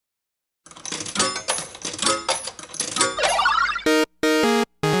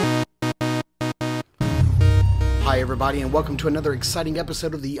Hi everybody, and welcome to another exciting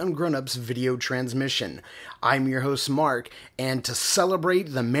episode of the Ungrownups video transmission. I'm your host Mark, and to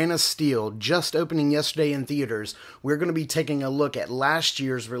celebrate the Man of Steel just opening yesterday in theaters, we're going to be taking a look at last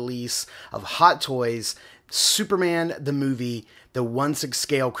year's release of Hot Toys Superman the movie, the 1/6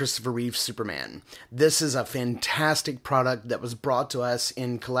 scale Christopher Reeve Superman. This is a fantastic product that was brought to us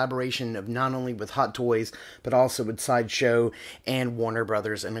in collaboration of not only with Hot Toys, but also with Sideshow and Warner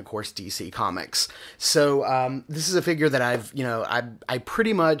Brothers and of course DC Comics. So this is a figure that I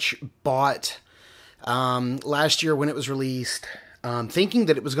pretty much bought last year when it was released, thinking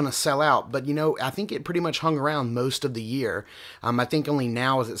that it was going to sell out, but I think it pretty much hung around most of the year. I think only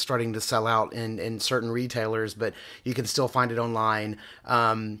now is it starting to sell out in certain retailers, but you can still find it online.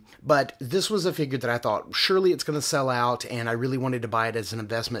 But this was a figure that I thought surely it's going to sell out, and I really wanted to buy it as an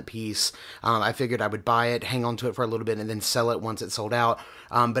investment piece. I figured I would buy it, hang on to it for a little bit, and then sell it once it sold out.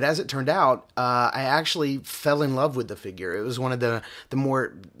 But as it turned out, I actually fell in love with the figure. It was one of the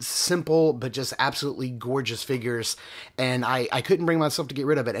more simple but just absolutely gorgeous figures, and I couldn't bring myself to get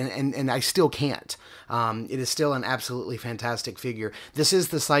rid of it, and I still can't. It is still an absolutely fantastic figure. This is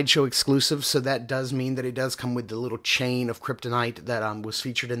the Sideshow exclusive, so that does mean that it does come with the little chain of kryptonite that was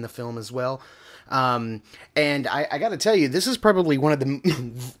featured in the film as well. And I got to tell you, this is probably one of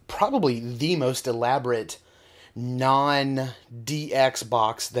the probably the most elaborate non-DX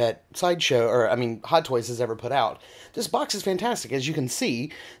box that Hot Toys has ever put out. This box is fantastic. As you can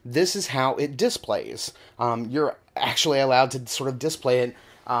see, this is how it displays. You're actually allowed to sort of display it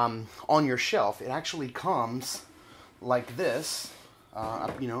on your shelf. It actually comes like this,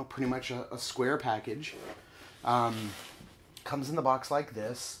 pretty much a square package. Comes in the box like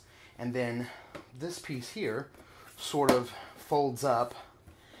this, and then this piece here sort of folds up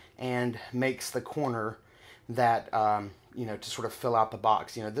and makes the corner that, to sort of fill out the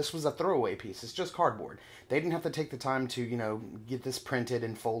box. This was a throwaway piece. It's just cardboard. They didn't have to take the time to, get this printed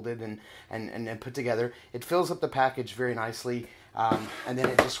and folded and put together. It fills up the package very nicely, and then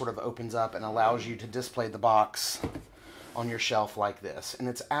it just sort of opens up and allows you to display the box on your shelf like this. And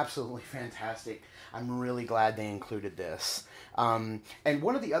it's absolutely fantastic. I'm really glad they included this. And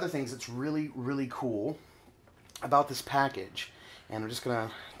one of the other things that's really, really cool about this package, and I'm just going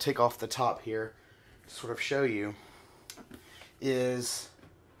to take off the top here, sort of show you, is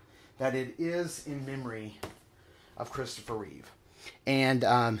that it is in memory of Christopher Reeve. And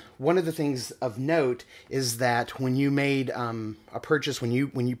one of the things of note is that when you made a purchase, when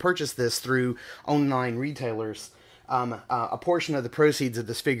you purchased this through online retailers, a portion of the proceeds of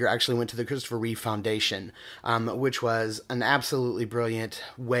this figure actually went to the Christopher Reeve Foundation, which was an absolutely brilliant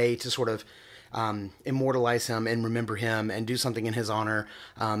way to sort of immortalize him and remember him and do something in his honor,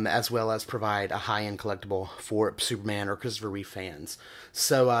 as well as provide a high-end collectible for Superman or Christopher Reeve fans.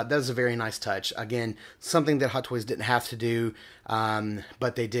 So that was a very nice touch. Again, something that Hot Toys didn't have to do,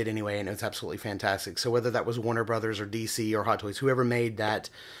 but they did anyway, and it was absolutely fantastic. So whether that was Warner Brothers or DC or Hot Toys, whoever made that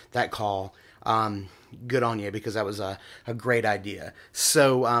call, good on you, because that was a great idea.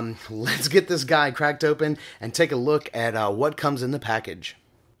 So let's get this guy cracked open and take a look at what comes in the package.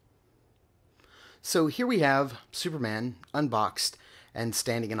 So here we have Superman unboxed and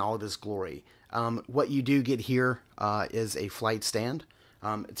standing in all of his glory. What you do get here is a flight stand.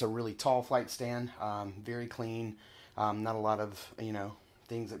 It's a really tall flight stand, very clean, not a lot of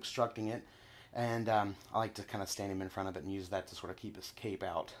things obstructing it. And I like to kind of stand him in front of it and use that to sort of keep his cape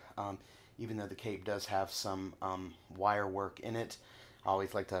out. Even though the cape does have some wire work in it, I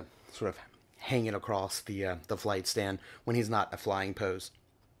always like to sort of hang it across the flight stand when he's not a flying pose.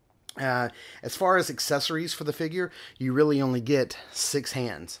 As far as accessories for the figure, you really only get 6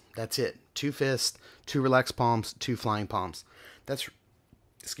 hands. That's it. 2 fists, 2 relaxed palms, 2 flying palms. That's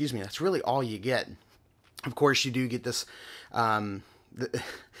really all you get. Of course, you do get this,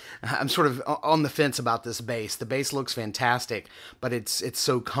 I'm sort of on the fence about this base. The base looks fantastic, but it's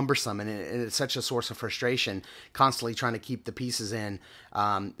so cumbersome, and it's such a source of frustration, constantly trying to keep the pieces in,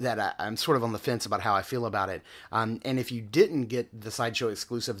 that I'm sort of on the fence about how I feel about it. And if you didn't get the Sideshow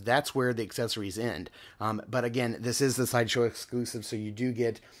exclusive, that's where the accessories end. But again, this is the Sideshow exclusive, so you do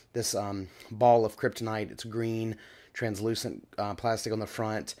get this ball of kryptonite. It's green, translucent plastic on the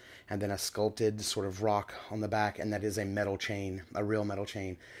front, and then a sculpted sort of rock on the back, and that is a metal chain, a real metal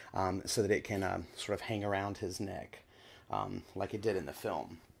chain, so that it can sort of hang around his neck, like it did in the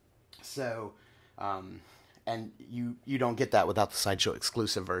film. So, and you don't get that without the Sideshow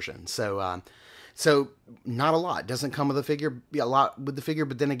exclusive version. So not a lot. Doesn't come with the figure, a lot with the figure,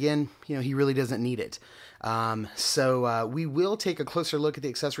 but then again, he really doesn't need it. So we will take a closer look at the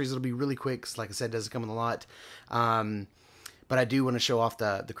accessories. It'll be really quick, 'cause like I said, it doesn't come with a lot. but I do want to show off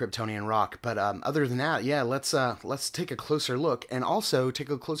the Kryptonian rock. But other than that, yeah, let's take a closer look, and also take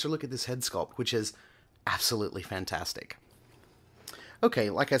a closer look at this head sculpt, which is absolutely fantastic. Okay,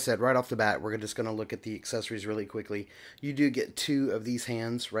 like I said, right off the bat, we're just going to look at the accessories really quickly. You do get 2 of these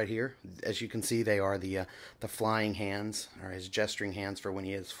hands right here. As you can see, they are the flying hands, or his gesturing hands for when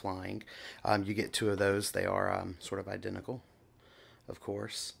he is flying. You get 2 of those. They are sort of identical, of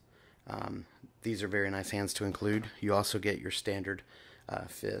course. These are very nice hands to include. You also get your standard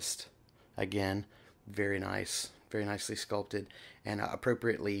fist. Again, very nice, very nicely sculpted, and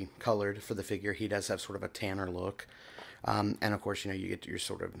appropriately colored for the figure. He does have sort of a tanner look. And of course, you get your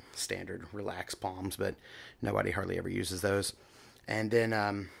sort of standard relaxed palms, but nobody hardly ever uses those. And then,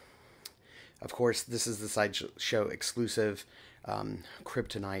 of course, this is the Sideshow exclusive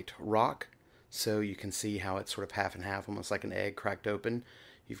Kryptonite rock. So you can see how it's sort of half and half, almost like an egg cracked open.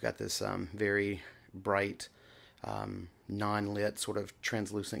 You've got this very bright, non-lit, sort of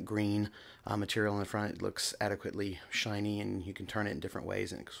translucent green material in the front. It looks adequately shiny, and you can turn it in different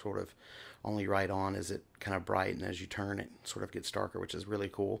ways, and it sort of only right on is it kind of bright, and as you turn it sort of gets darker, which is really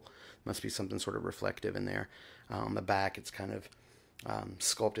cool. Must be something sort of reflective in there. On the back, it's kind of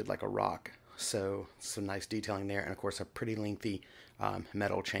sculpted like a rock, so some nice detailing there, and of course a pretty lengthy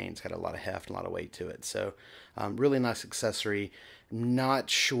metal chain. It's got a lot of heft and a lot of weight to it, so really nice accessory. Not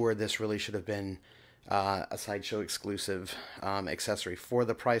sure this really should have been a Sideshow exclusive accessory for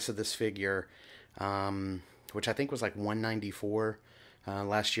the price of this figure, which I think was like $194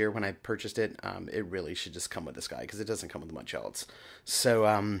 last year when I purchased it. It really should just come with this guy, because it doesn't come with much else.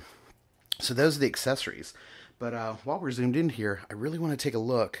 So so those are the accessories. But while we're zoomed in here, I really want to take a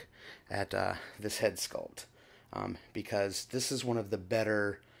look at this head sculpt, because this is one of the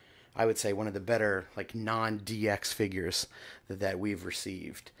better, I would say one of the better like non-DX figures that we've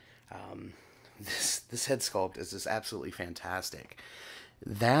received. This head sculpt is just absolutely fantastic.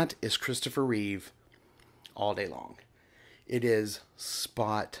 That is Christopher Reeve all day long. It is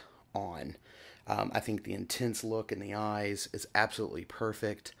spot on. I think the intense look in the eyes is absolutely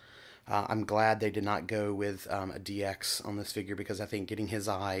perfect. I'm glad they did not go with a DX on this figure, because I think getting his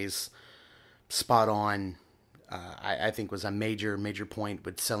eyes spot on, I think was a major point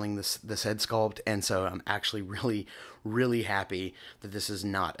with selling this head sculpt. And so I'm actually really happy that this is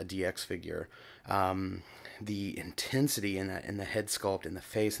not a DX figure. The intensity in the head sculpt, in the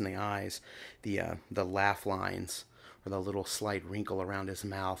face and the eyes, the laugh lines, or the little slight wrinkle around his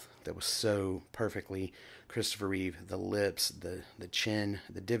mouth that was so perfectly Christopher Reeve, the lips, the chin,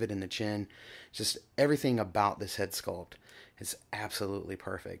 the divot in the chin, just everything about this head sculpt is absolutely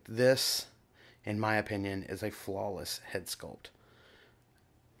perfect. This, in my opinion, is a flawless head sculpt.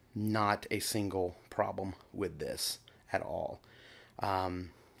 Not a single problem with this at all.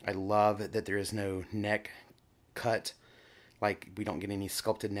 I love that there is no neck cut. Like, we don't get any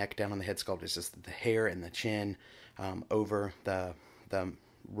sculpted neck down on the head sculpt. It's just the hair and the chin over the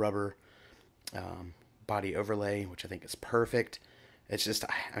rubber body overlay, which I think is perfect. It's just,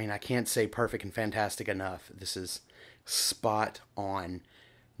 I mean, I can't say perfect and fantastic enough. This is spot on.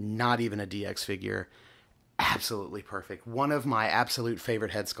 Not even a DX figure. Absolutely perfect. One of my absolute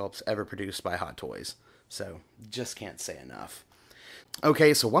favorite head sculpts ever produced by Hot Toys. So, just can't say enough.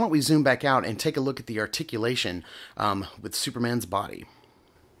 Okay, so why don't we zoom back out and take a look at the articulation with Superman's body.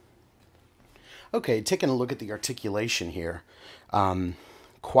 Okay, taking a look at the articulation here.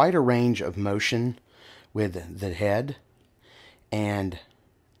 Quite a range of motion with the head, and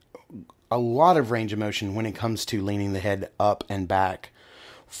a lot of range of motion when it comes to leaning the head up and back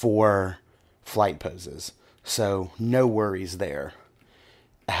for flight poses. So no worries there.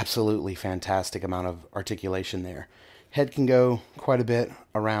 Absolutely fantastic amount of articulation there. Head can go quite a bit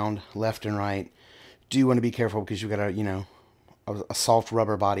around left and right. Do want to be careful, because you've got a soft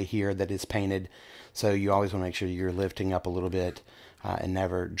rubber body here that is painted, so you always want to make sure you're lifting up a little bit and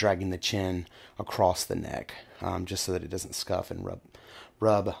never dragging the chin across the neck, just so that it doesn't scuff and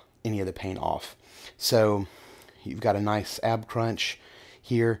rub any of the paint off. So you've got a nice ab crunch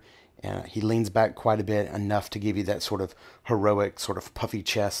here. He leans back quite a bit, enough to give you that sort of heroic, sort of puffy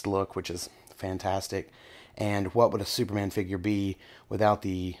chest look, which is fantastic. And what would a Superman figure be without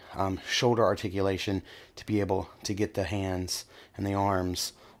the shoulder articulation to be able to get the hands and the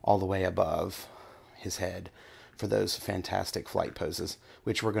arms all the way above his head for those fantastic flight poses,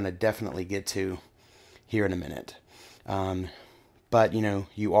 which we're going to definitely get to here in a minute. But,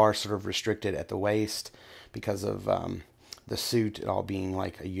 you are sort of restricted at the waist because of the suit all being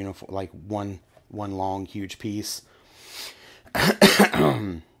like a uniform, like one long, huge piece.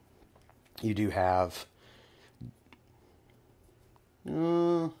 You do have...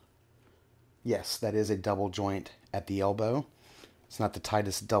 yes, that is a double joint at the elbow. It's not the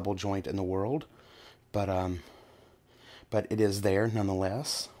tightest double joint in the world, but it is there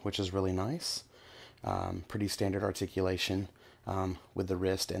nonetheless, which is really nice. Pretty standard articulation with the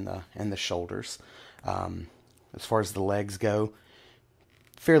wrist and the shoulders. As far as the legs go,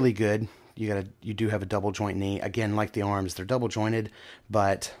 fairly good. You do have a double joint knee. Again, like the arms, they're double jointed,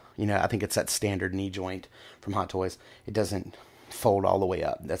 but I think it's that standard knee joint from Hot Toys. It doesn't fold all the way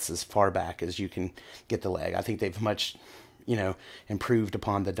up. That's as far back as you can get the leg. I think they've much, improved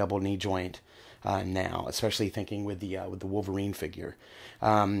upon the double knee joint now, especially thinking with the Wolverine figure.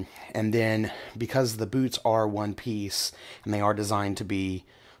 And then because the boots are one piece and they are designed to be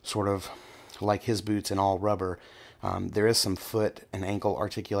sort of like his boots and all rubber, there is some foot and ankle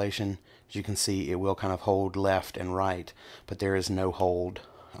articulation. As you can see, it will kind of hold left and right, but there is no hold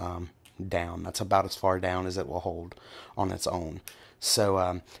down. That's about as far down as it will hold on its own.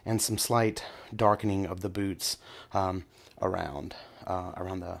 So, and some slight darkening of the boots around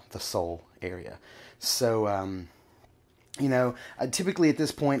the sole area. So, typically at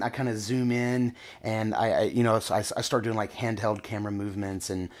this point I kind of zoom in and I start doing like handheld camera movements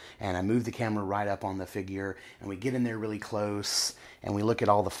and I move the camera right up on the figure and we get in there really close and we look at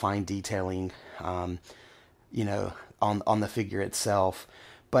all the fine detailing, on the figure itself.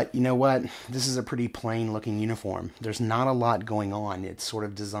 But you know what? This is a pretty plain looking uniform. There's not a lot going on. It's sort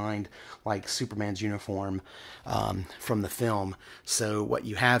of designed like Superman's uniform from the film. So what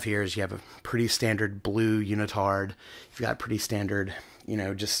you have here is you have a pretty standard blue unitard. You've got pretty standard,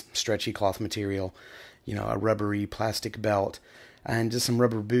 just stretchy cloth material, a rubbery plastic belt, and just some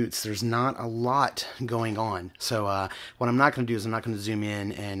rubber boots. There's not a lot going on. So what I'm not going to do is I'm not going to zoom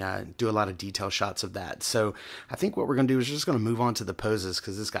in and do a lot of detail shots of that. So I think what we're going to do is just going to move on to the poses,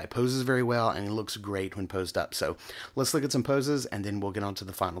 because this guy poses very well and he looks great when posed up. So let's look at some poses and then we'll get on to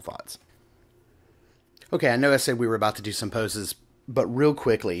the final thoughts. Okay, I know I said we were about to do some poses, but real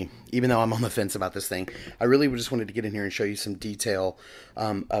quickly, even though I'm on the fence about this thing, I really just wanted to get in here and show you some detail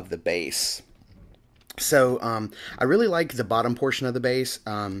of the base. So I really like the bottom portion of the base,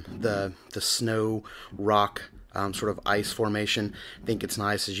 the snow rock sort of ice formation. I think it's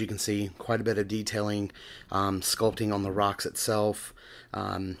nice. As you can see, quite a bit of detailing, sculpting on the rocks itself,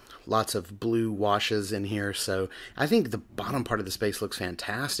 lots of blue washes in here. So I think the bottom part of the space looks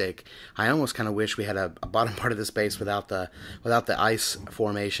fantastic. I almost kind of wish we had a bottom part of the space without the ice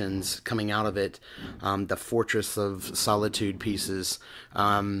formations coming out of it, the Fortress of Solitude pieces.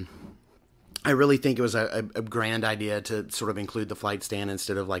 I really think it was a grand idea to sort of include the flight stand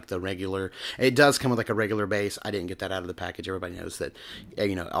instead of like the regular. It does come with like a regular base. I didn't get that out of the package. Everybody knows that,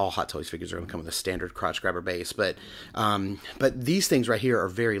 all Hot Toys figures are going to come with a standard crotch grabber base. But these things right here are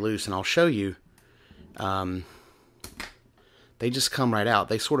very loose, and I'll show you. They just come right out.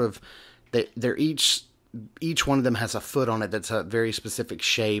 They sort of, they're each one of them has a foot on it that's a very specific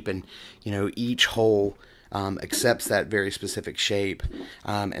shape, and each hole accepts that very specific shape,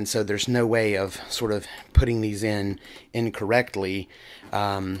 and so there's no way of sort of putting these in incorrectly,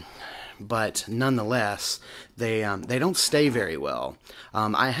 but nonetheless they don't stay very well.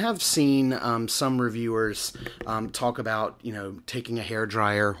 I have seen some reviewers talk about taking a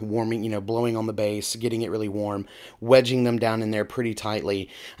hairdryer, warming, blowing on the base, getting it really warm, wedging them down in there pretty tightly,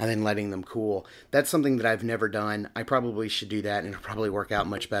 and then letting them cool. That's something that I've never done. I probably should do that, and it'll probably work out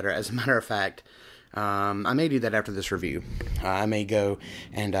much better. As a matter of fact, I may do that after this review. I may go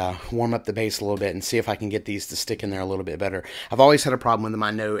and warm up the base a little bit and see if I can get these to stick in there a little bit better. I've always had a problem with them.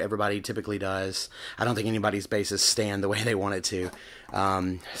 I know everybody typically does. I don't think anybody's bases stand the way they want it to.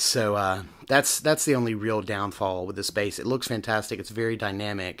 So that's the only real downfall with this base. It looks fantastic. It's very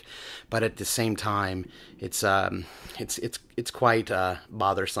dynamic, but at the same time, it's quite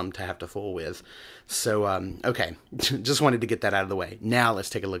bothersome to have to fool with. So okay, just wanted to get that out of the way. Now let's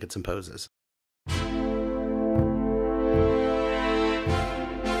take a look at some poses.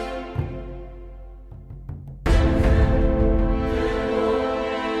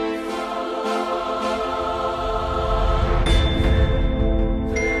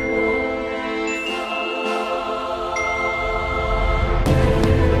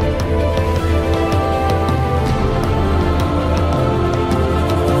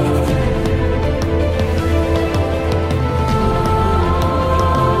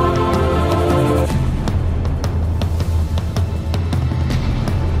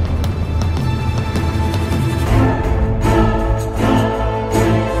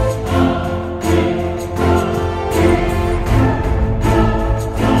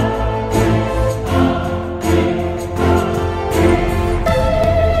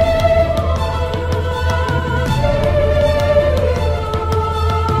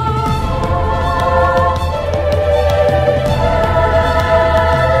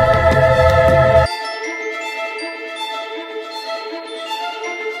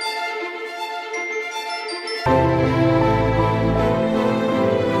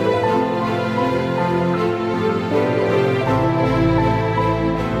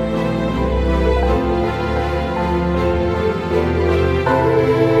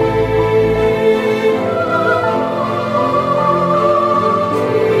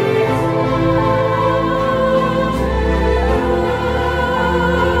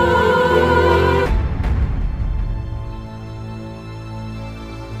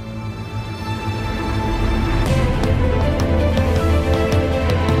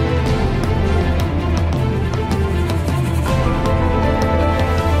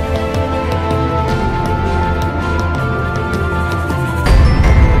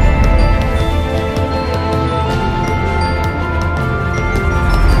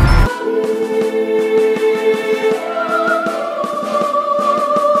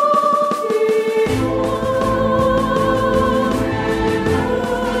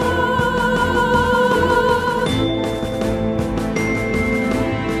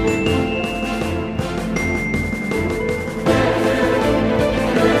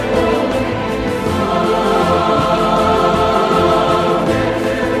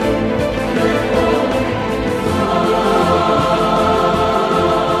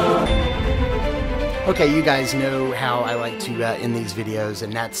 Okay, you guys know how I like to end these videos,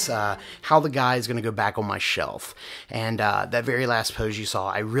 and that's how the guy is going to go back on my shelf. And that very last pose you saw,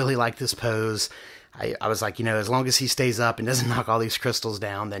 I really like this pose. I was like, you know, as long as he stays up and doesn't knock all these crystals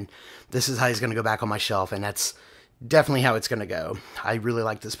down, then this is how he's going to go back on my shelf, and that's definitely how it's going to go. I really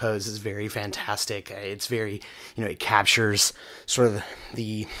like this pose. It's very fantastic. It's very, you know, it captures sort of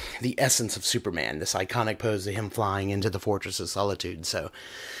the essence of Superman, this iconic pose of him flying into the Fortress of Solitude. So,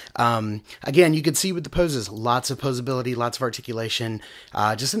 again, you can see with the poses, lots of posability, lots of articulation,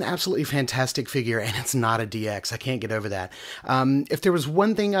 just an absolutely fantastic figure, and it's not a DX. I can't get over that. If there was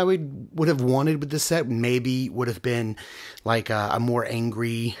one thing I would have wanted with this set, maybe would have been like a more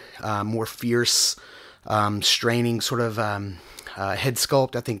angry, more fierce, straining sort of head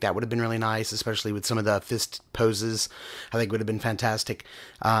sculpt. I think that would have been really nice, especially with some of the fist poses. I think would have been fantastic,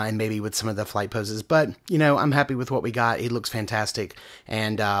 and maybe with some of the flight poses. But, you know, I'm happy with what we got. He looks fantastic,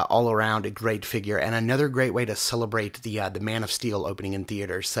 and all around a great figure, and another great way to celebrate the Man of Steel opening in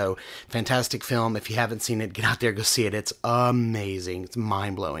theaters. So, fantastic film. If you haven't seen it, get out there, go see it. It's amazing. It's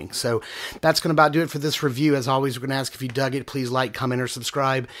mind-blowing. So, that's going to about do it for this review. As always, we're going to ask if you dug it. Please like, comment, or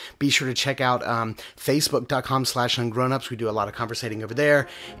subscribe. Be sure to check out Facebook.com/Ungrownups. We do a lot of conversating over there,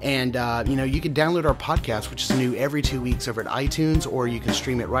 and you know, you can download our podcast, which is new every 2 weeks over at iTunes, or you can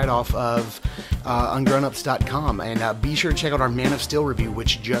stream it right off of Ungrownups.com. And be sure to check out our Man of Steel review,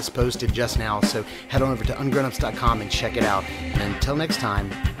 which just posted just now. So head on over to Ungrownups.com and check it out. And until next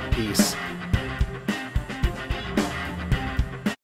time, peace.